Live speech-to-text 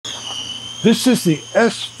This is the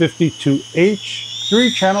S52H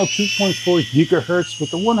 3-channel 2.4 gigahertz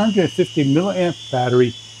with a 150 milliamp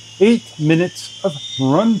battery, 8 minutes of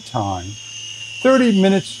run time, 30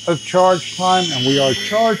 minutes of charge time, and we are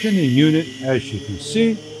charging the unit. As you can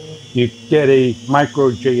see, you get a micro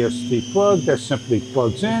JST plug that simply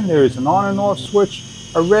plugs in. There is an on and off switch,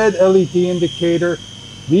 a red LED indicator.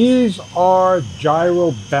 These are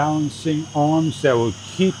gyro balancing arms that will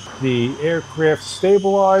keep the aircraft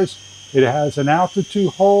stabilized. It has an altitude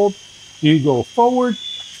hold. You go forward,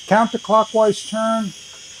 counterclockwise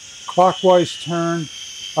turn,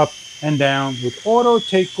 up and down with auto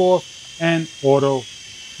takeoff and auto.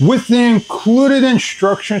 With the included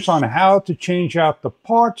instructions on how to change out the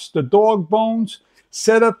parts, the dog bones,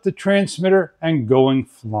 set up the transmitter, and going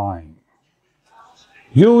flying.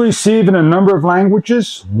 You'll receive in a number of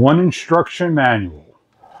languages, one instruction manual.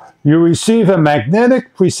 You'll receive a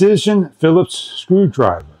magnetic precision Phillips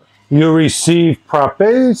screwdriver. You'll receive prop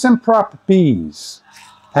A's and prop B's,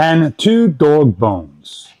 and 2 dog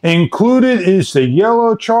bones. Included is the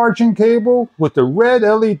yellow charging cable with the red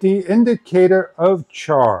LED indicator of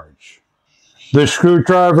charge. The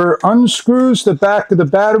screwdriver unscrews the back of the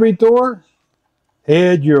battery door.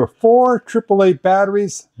 Add your 4 AAA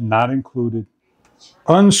batteries, not included.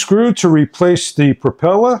 Unscrew to replace the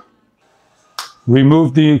propeller.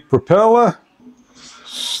 Remove the propeller.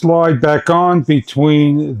 Slide back on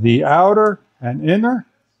between the outer and inner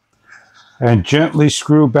and gently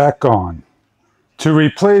screw back on. To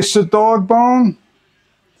replace the dog bone,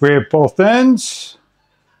 grab both ends,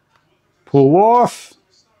 pull off,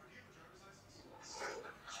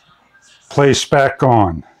 place back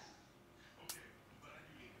on.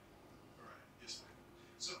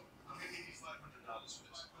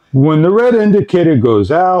 When the red indicator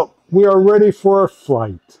goes out, we are ready for a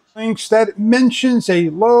flight. Links that mentions a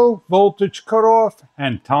low voltage cutoff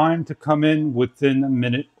and time to come in within a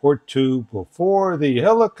minute or 2 before the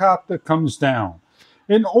helicopter comes down.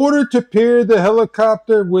 In order to pair the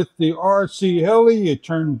helicopter with the RC heli, you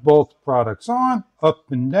turn both products on,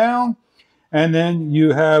 up and down, and then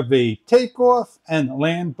you have a takeoff and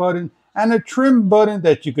land button and a trim button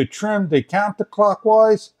that you could trim the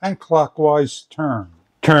counterclockwise and clockwise turn.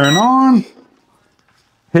 Turn on,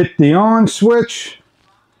 hit the on switch.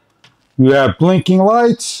 You have blinking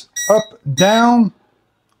lights, up, down.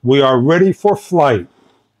 We are ready for flight.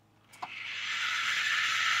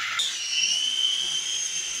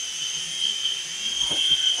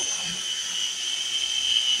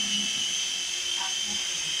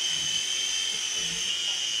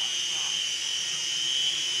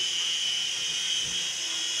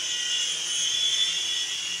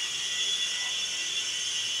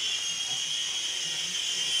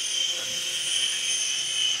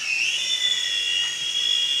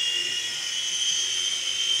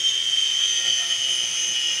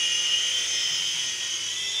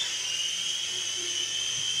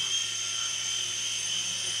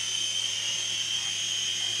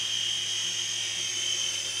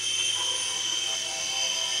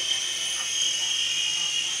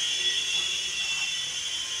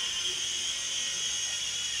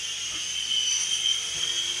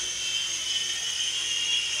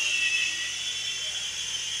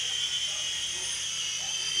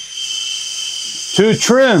 To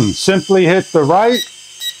trim, simply hit the right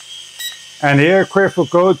and the aircraft will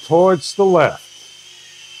go towards the left.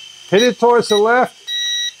 Hit it towards the left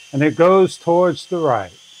and it goes towards the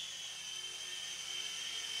right.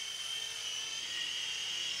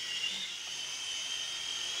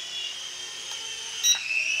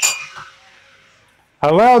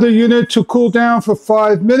 Allow the unit to cool down for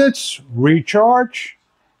 5 minutes, recharge,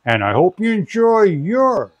 and I hope you enjoy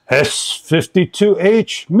your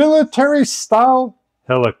S52H military-style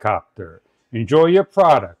helicopter. Enjoy your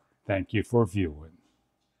product. Thank you for viewing.